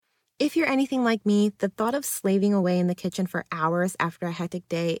If you're anything like me, the thought of slaving away in the kitchen for hours after a hectic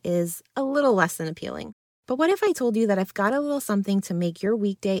day is a little less than appealing. But what if I told you that I've got a little something to make your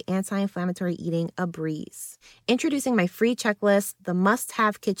weekday anti-inflammatory eating a breeze? Introducing my free checklist, the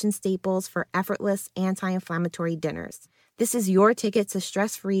must-have kitchen staples for effortless anti-inflammatory dinners. This is your ticket to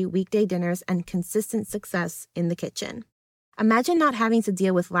stress-free weekday dinners and consistent success in the kitchen. Imagine not having to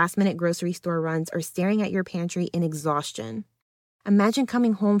deal with last-minute grocery store runs or staring at your pantry in exhaustion. Imagine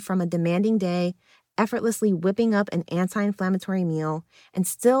coming home from a demanding day, effortlessly whipping up an anti-inflammatory meal, and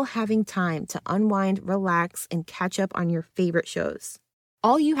still having time to unwind, relax, and catch up on your favorite shows.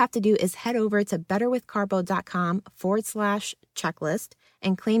 All you have to do is head over to betterwithcarbo.com/checklist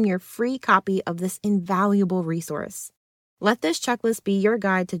and claim your free copy of this invaluable resource. Let this checklist be your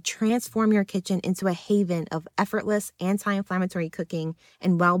guide to transform your kitchen into a haven of effortless anti-inflammatory cooking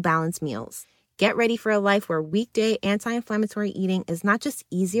and well-balanced meals. Get ready for a life where weekday anti-inflammatory eating is not just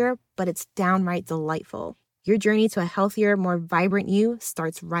easier, but it's downright delightful. Your journey to a healthier, more vibrant you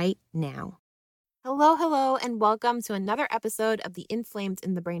starts right now. Hello, and welcome to another episode of the Inflamed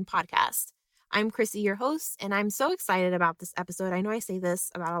in the Brain podcast. I'm Chrissy, your host, and I'm so excited about this episode. I know I say this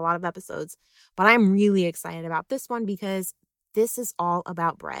about a lot of episodes, but I'm really excited about this one because this is all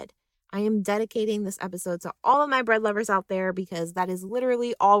about bread. I am dedicating this episode to all of my bread lovers out there because that is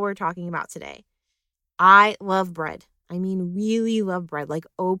literally all we're talking about today. I love bread. I mean, really love bread, like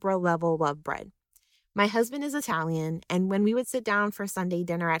Oprah level love bread. My husband is Italian, and when we would sit down for Sunday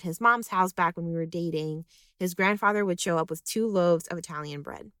dinner at his mom's house back when we were dating, his grandfather would show up with 2 loaves of Italian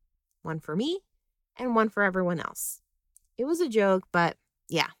bread. One for me and one for everyone else. It was a joke, but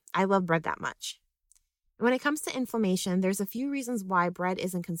yeah, I love bread that much. When it comes to inflammation, there's a few reasons why bread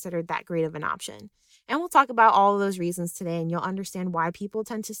isn't considered that great of an option. And we'll talk about all of those reasons today, and you'll understand why people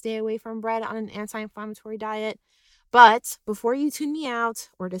tend to stay away from bread on an anti-inflammatory diet. But before you tune me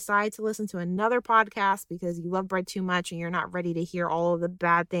out or decide to listen to another podcast because you love bread too much and you're not ready to hear all of the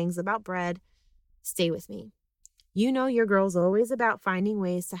bad things about bread, stay with me. You know your girl's always about finding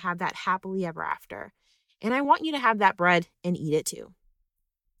ways to have that happily ever after. And I want you to have that bread and eat it too.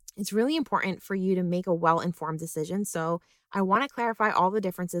 It's really important for you to make a well-informed decision, so I want to clarify all the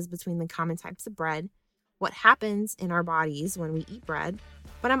differences between the common types of bread, what happens in our bodies when we eat bread,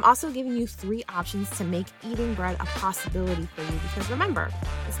 but I'm also giving you 3 options to make eating bread a possibility for you because remember,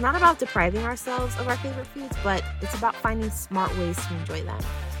 it's not about depriving ourselves of our favorite foods, but it's about finding smart ways to enjoy them.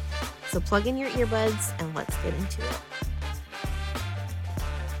 So plug in your earbuds and let's get into it.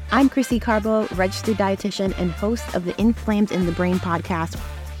 I'm Chrissy Carbo, registered dietitian and host of the Inflamed in the Brain podcast.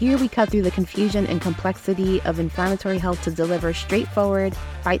 Here we cut through the confusion and complexity of inflammatory health to deliver straightforward,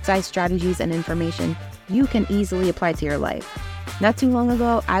 bite-sized strategies and information you can easily apply to your life. Not too long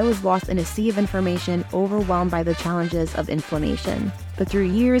ago, I was lost in a sea of information, overwhelmed by the challenges of inflammation. But through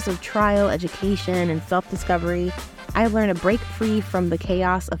years of trial, education, and self-discovery, I learned to break free from the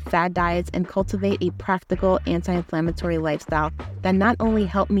chaos of fad diets and cultivate a practical anti-inflammatory lifestyle that not only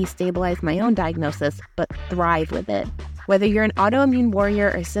helped me stabilize my own diagnosis, but thrive with it. Whether you're an autoimmune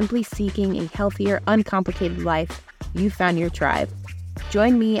warrior or simply seeking a healthier, uncomplicated life, you found your tribe.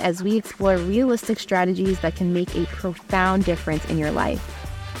 Join me as we explore realistic strategies that can make a profound difference in your life.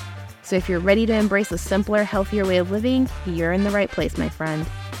 So if you're ready to embrace a simpler, healthier way of living, you're in the right place, my friend.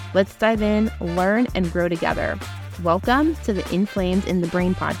 Let's dive in, learn, and grow together. Welcome to the Inflamed in the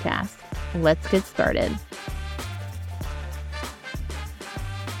Brain podcast. Let's get started.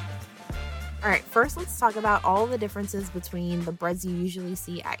 All right, first let's talk about all the differences between the breads you usually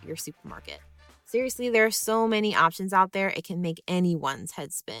see at your supermarket. Seriously, there are so many options out there, it can make anyone's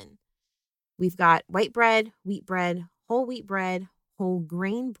head spin. We've got white bread, wheat bread, whole wheat bread, whole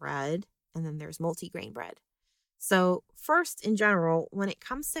grain bread, and then there's multigrain bread. So first, in general, when it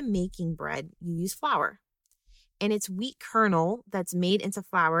comes to making bread, you use flour. And it's wheat kernel that's made into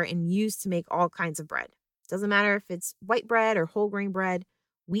flour and used to make all kinds of bread. Doesn't matter if it's white bread or whole grain bread,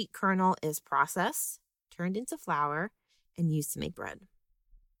 wheat kernel is processed, turned into flour, and used to make bread.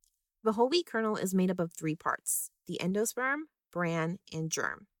 The whole wheat kernel is made up of 3 parts, the endosperm, bran, and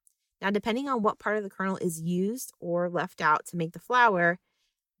germ. Now, depending on what part of the kernel is used or left out to make the flour,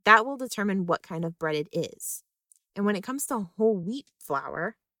 that will determine what kind of bread it is. And when it comes to whole wheat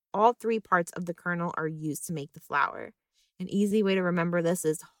flour, all 3 parts of the kernel are used to make the flour. An easy way to remember this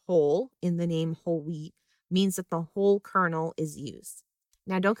is whole in the name whole wheat means that the whole kernel is used.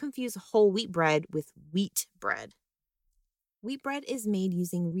 Now, don't confuse whole wheat bread with wheat bread. Wheat bread is made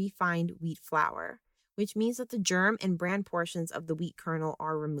using refined wheat flour, which means that the germ and bran portions of the wheat kernel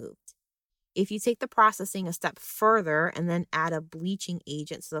are removed. If you take the processing a step further and then add a bleaching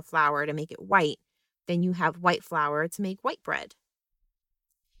agent to the flour to make it white, then you have white flour to make white bread.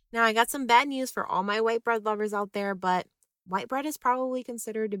 Now, I got some bad news for all my white bread lovers out there, but white bread is probably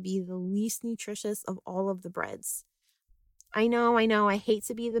considered to be the least nutritious of all of the breads. I know, I hate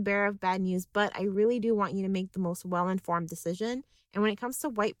to be the bearer of bad news, but I really do want you to make the most well-informed decision. And when it comes to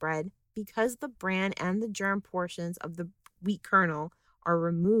white bread, because the bran and the germ portions of the wheat kernel are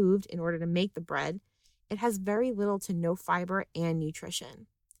removed in order to make the bread, it has very little to no fiber and nutrition.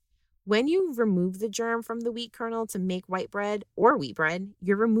 When you remove the germ from the wheat kernel to make white bread or wheat bread,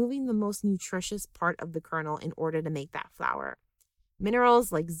 you're removing the most nutritious part of the kernel in order to make that flour.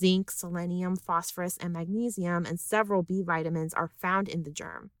 Minerals like zinc, selenium, phosphorus, and magnesium, and several B vitamins are found in the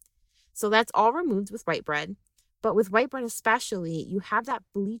germ. So that's all removed with white bread. But with white bread especially, you have that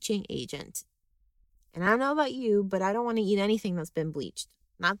bleaching agent. And I don't know about you, but I don't want to eat anything that's been bleached.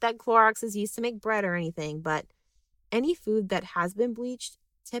 Not that Clorox is used to make bread or anything, but any food that has been bleached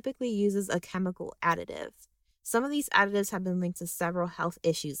typically uses a chemical additive. Some of these additives have been linked to several health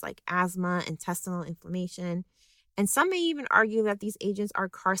issues like asthma, intestinal inflammation, and some may even argue that these agents are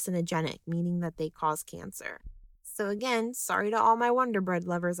carcinogenic, meaning that they cause cancer. So again, sorry to all my Wonder Bread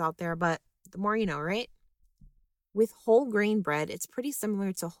lovers out there, but the more you know, right? With whole grain bread, it's pretty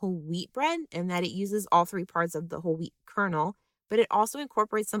similar to whole wheat bread in that it uses all three parts of the whole wheat kernel, but it also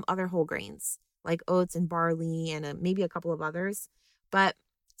incorporates some other whole grains like oats and barley and maybe a couple of others. But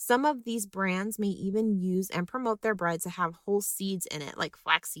some of these brands may even use and promote their bread to have whole seeds in it, like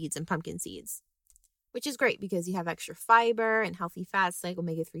flax seeds and pumpkin seeds, which is great because you have extra fiber and healthy fats like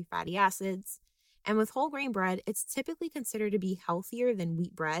omega-3 fatty acids. And with whole grain bread, it's typically considered to be healthier than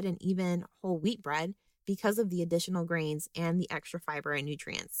wheat bread and even whole wheat bread because of the additional grains and the extra fiber and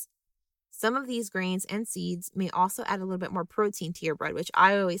nutrients. Some of these grains and seeds may also add a little bit more protein to your bread, which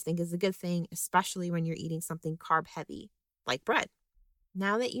I always think is a good thing, especially when you're eating something carb heavy like bread.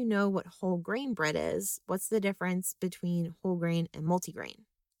 Now that you know what whole grain bread is, what's the difference between whole grain and multigrain?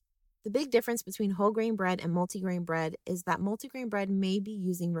 The big difference between whole grain bread and multigrain bread is that multigrain bread may be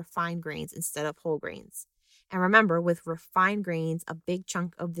using refined grains instead of whole grains. And remember, with refined grains, a big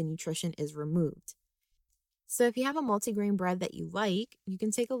chunk of the nutrition is removed. So if you have a multigrain bread that you like, you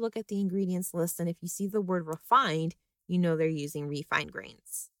can take a look at the ingredients list, and if you see the word refined, you know they're using refined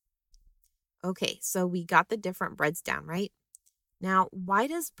grains. Okay, so we got the different breads down, right? Now, why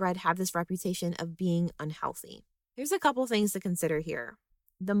does bread have this reputation of being unhealthy? There's a couple things to consider here.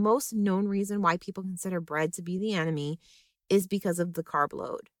 The most known reason why people consider bread to be the enemy is because of the carb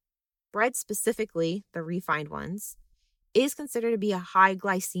load. Bread specifically, the refined ones, is considered to be a high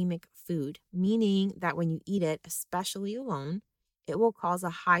glycemic food, meaning that when you eat it, especially alone, it will cause a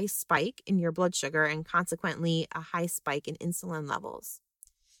high spike in your blood sugar and consequently a high spike in insulin levels.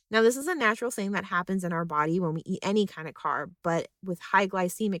 Now, this is a natural thing that happens in our body when we eat any kind of carb, but with high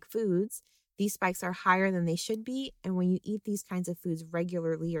glycemic foods, these spikes are higher than they should be. And when you eat these kinds of foods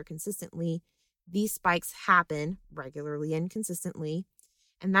regularly or consistently, these spikes happen regularly and consistently.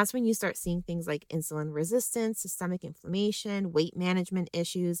 And that's when you start seeing things like insulin resistance, systemic inflammation, weight management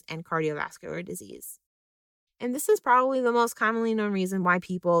issues, and cardiovascular disease. And this is probably the most commonly known reason why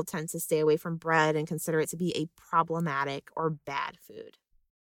people tend to stay away from bread and consider it to be a problematic or bad food.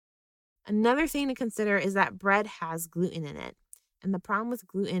 Another thing to consider is that bread has gluten in it. And the problem with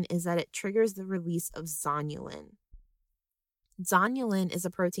gluten is that it triggers the release of zonulin. Zonulin is a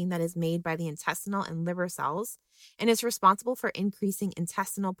protein that is made by the intestinal and liver cells and is responsible for increasing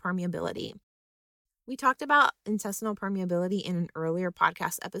intestinal permeability. We talked about intestinal permeability in an earlier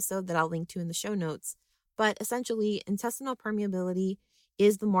podcast episode that I'll link to in the show notes, but essentially intestinal permeability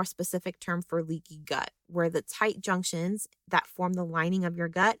is the more specific term for leaky gut, where the tight junctions that form the lining of your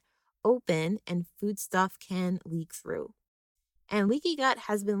gut open and foodstuff can leak through. And leaky gut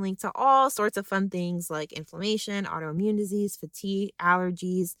has been linked to all sorts of fun things like inflammation, autoimmune disease, fatigue,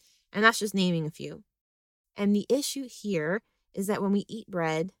 allergies, and that's just naming a few. And the issue here is that when we eat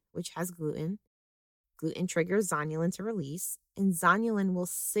bread, which has gluten triggers zonulin to release, and zonulin will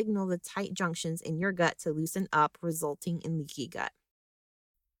signal the tight junctions in your gut to loosen up, resulting in leaky gut.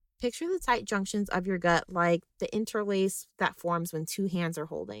 Picture the tight junctions of your gut like the interlace that forms when two hands are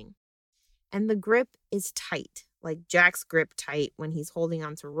holding. And the grip is tight, like Jack's grip tight when he's holding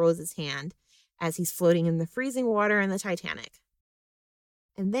onto Rose's hand as he's floating in the freezing water in the Titanic.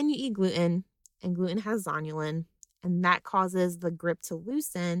 And then you eat gluten, and gluten has zonulin, and that causes the grip to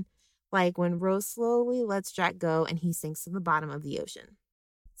loosen, like when Rose slowly lets Jack go and he sinks to the bottom of the ocean.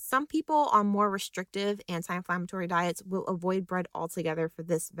 Some people on more restrictive anti-inflammatory diets will avoid bread altogether for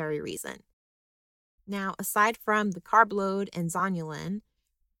this very reason. Now, aside from the carb load and zonulin,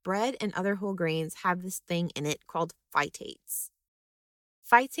 bread and other whole grains have this thing in it called phytates.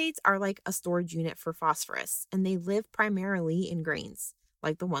 Phytates are like a storage unit for phosphorus, and they live primarily in grains,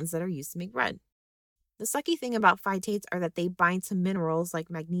 like the ones that are used to make bread. The sucky thing about phytates are that they bind to minerals like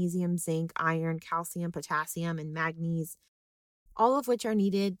magnesium, zinc, iron, calcium, potassium, and manganese, all of which are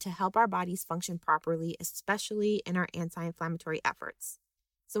needed to help our bodies function properly, especially in our anti-inflammatory efforts.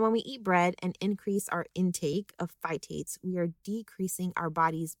 So when we eat bread and increase our intake of phytates, we are decreasing our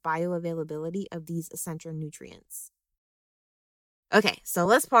body's bioavailability of these essential nutrients. Okay, so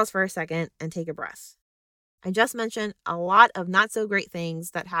let's pause for a second and take a breath. I just mentioned a lot of not so great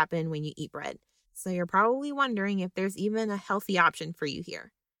things that happen when you eat bread. So you're probably wondering if there's even a healthy option for you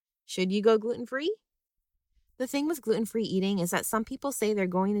here. Should you go gluten-free? The thing with gluten-free eating is that some people say they're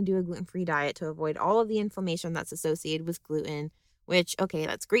going to do a gluten-free diet to avoid all of the inflammation that's associated with gluten, which, okay,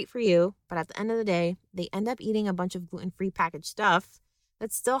 that's great for you, but at the end of the day, they end up eating a bunch of gluten-free packaged stuff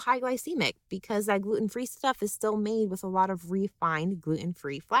that's still high glycemic because that gluten-free stuff is still made with a lot of refined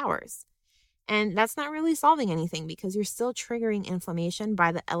gluten-free flours. And that's not really solving anything because you're still triggering inflammation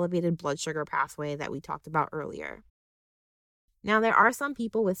by the elevated blood sugar pathway that we talked about earlier. Now, there are some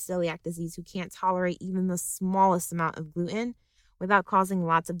people with celiac disease who can't tolerate even the smallest amount of gluten without causing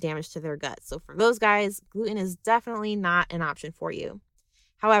lots of damage to their gut. So for those guys, gluten is definitely not an option for you.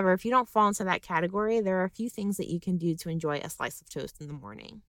 However, if you don't fall into that category, there are a few things that you can do to enjoy a slice of toast in the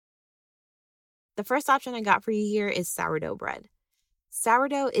morning. The first option I got for you here is sourdough bread.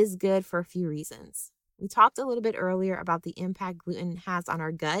 Sourdough is good for a few reasons. We talked a little bit earlier about the impact gluten has on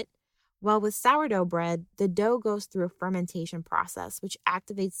our gut. Well, with sourdough bread, the dough goes through a fermentation process, which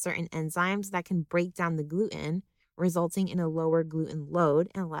activates certain enzymes that can break down the gluten, resulting in a lower gluten load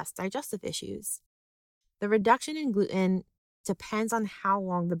and less digestive issues. The reduction in gluten depends on how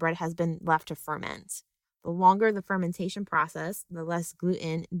long the bread has been left to ferment. The longer the fermentation process, the less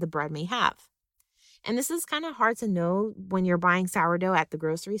gluten the bread may have. And this is kind of hard to know when you're buying sourdough at the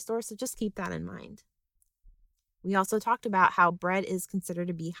grocery store, so just keep that in mind. We also talked about how bread is considered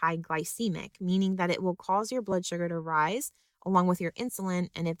to be high glycemic, meaning that it will cause your blood sugar to rise along with your insulin.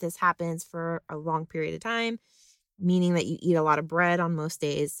 And if this happens for a long period of time, meaning that you eat a lot of bread on most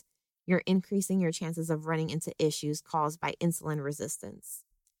days, you're increasing your chances of running into issues caused by insulin resistance.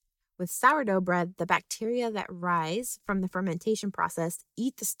 With sourdough bread, the bacteria that rise from the fermentation process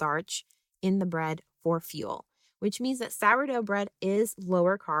eat the starch in the bread for fuel, which means that sourdough bread is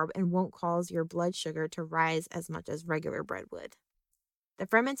lower carb and won't cause your blood sugar to rise as much as regular bread would. The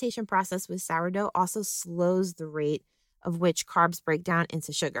fermentation process with sourdough also slows the rate of which carbs break down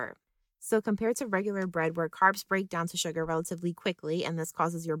into sugar. So compared to regular bread where carbs break down to sugar relatively quickly and this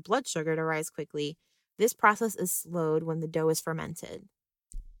causes your blood sugar to rise quickly, this process is slowed when the dough is fermented.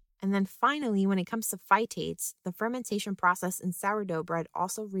 And then finally, when it comes to phytates, the fermentation process in sourdough bread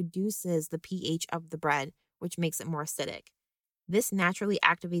also reduces the pH of the bread, which makes it more acidic. This naturally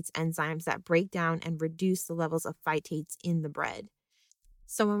activates enzymes that break down and reduce the levels of phytates in the bread.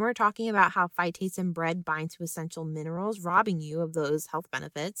 So when we're talking about how phytates in bread bind to essential minerals, robbing you of those health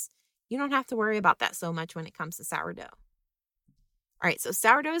benefits, you don't have to worry about that so much when it comes to sourdough. All right, so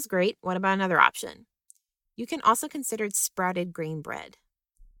sourdough is great. What about another option? You can also consider sprouted grain bread.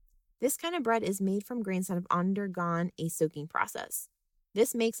 This kind of bread is made from grains that have undergone a soaking process.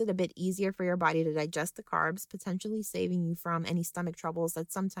 This makes it a bit easier for your body to digest the carbs, potentially saving you from any stomach troubles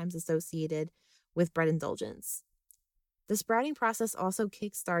that's sometimes associated with bread indulgence. The sprouting process also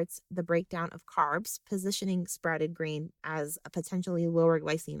kickstarts the breakdown of carbs, positioning sprouted grain as a potentially lower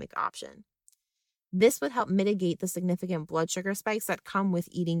glycemic option. This would help mitigate the significant blood sugar spikes that come with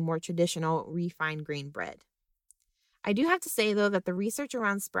eating more traditional refined grain bread. I do have to say, though, that the research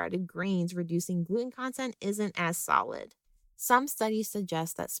around sprouted grains reducing gluten content isn't as solid. Some studies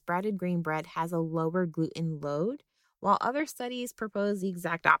suggest that sprouted grain bread has a lower gluten load, while other studies propose the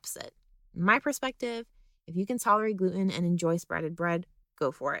exact opposite. In my perspective, if you can tolerate gluten and enjoy sprouted bread,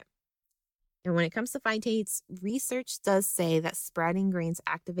 go for it. And when it comes to phytates, research does say that sprouting grains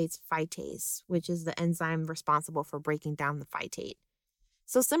activates phytase, which is the enzyme responsible for breaking down the phytate.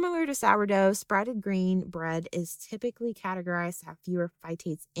 So similar to sourdough, sprouted grain bread is typically categorized to have fewer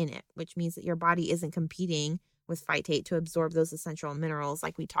phytates in it, which means that your body isn't competing with phytate to absorb those essential minerals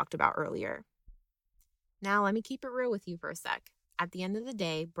like we talked about earlier. Now, let me keep it real with you for a sec. At the end of the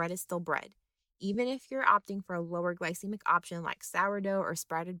day, bread is still bread. Even if you're opting for a lower glycemic option like sourdough or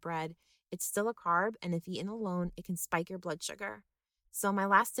sprouted bread, it's still a carb, and if eaten alone, it can spike your blood sugar. So my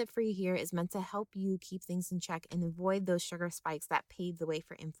last tip for you here is meant to help you keep things in check and avoid those sugar spikes that pave the way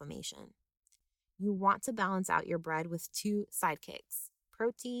for inflammation. You want to balance out your bread with two sidekicks,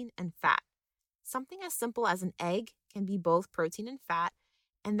 protein and fat. Something as simple as an egg can be both protein and fat,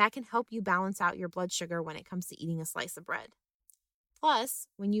 and that can help you balance out your blood sugar when it comes to eating a slice of bread. Plus,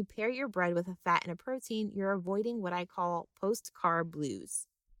 when you pair your bread with a fat and a protein, you're avoiding what I call post-carb blues.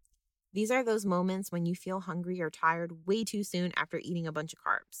 These are those moments when you feel hungry or tired way too soon after eating a bunch of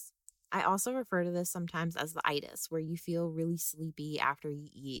carbs. I also refer to this sometimes as the itis, where you feel really sleepy after you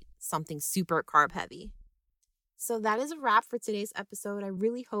eat something super carb heavy. So that is a wrap for today's episode. I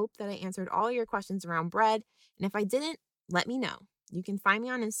really hope that I answered all your questions around bread. And if I didn't, let me know. You can find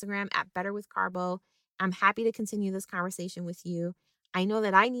me on Instagram at BetterWithCarbo. I'm happy to continue this conversation with you. I know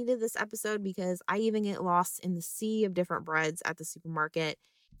that I needed this episode because I even get lost in the sea of different breads at the supermarket.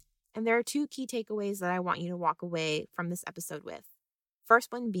 And there are 2 key takeaways that I want you to walk away from this episode with.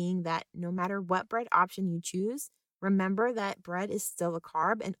 First one being that no matter what bread option you choose, remember that bread is still a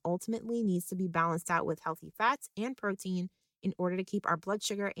carb and ultimately needs to be balanced out with healthy fats and protein in order to keep our blood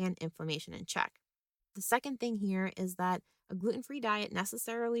sugar and inflammation in check. The second thing here is that a gluten-free diet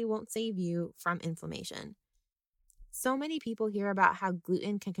necessarily won't save you from inflammation. So many people hear about how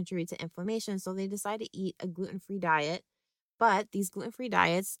gluten can contribute to inflammation, so they decide to eat a gluten-free diet. But these gluten-free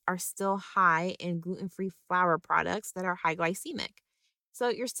diets are still high in gluten-free flour products that are high glycemic. So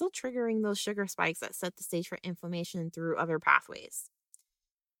you're still triggering those sugar spikes that set the stage for inflammation through other pathways.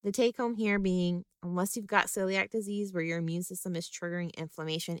 The take home here being, unless you've got celiac disease where your immune system is triggering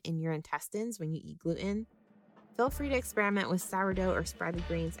inflammation in your intestines when you eat gluten, feel free to experiment with sourdough or sprouted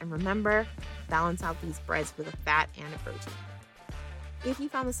grains, and remember, balance out these breads with a fat and a protein. If you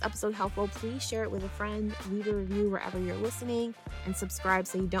found this episode helpful, please share it with a friend, leave a review wherever you're listening, and subscribe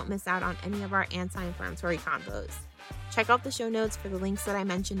so you don't miss out on any of our anti-inflammatory combos. Check out the show notes for the links that I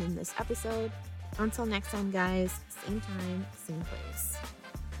mentioned in this episode. Until next time, guys, same time, same place.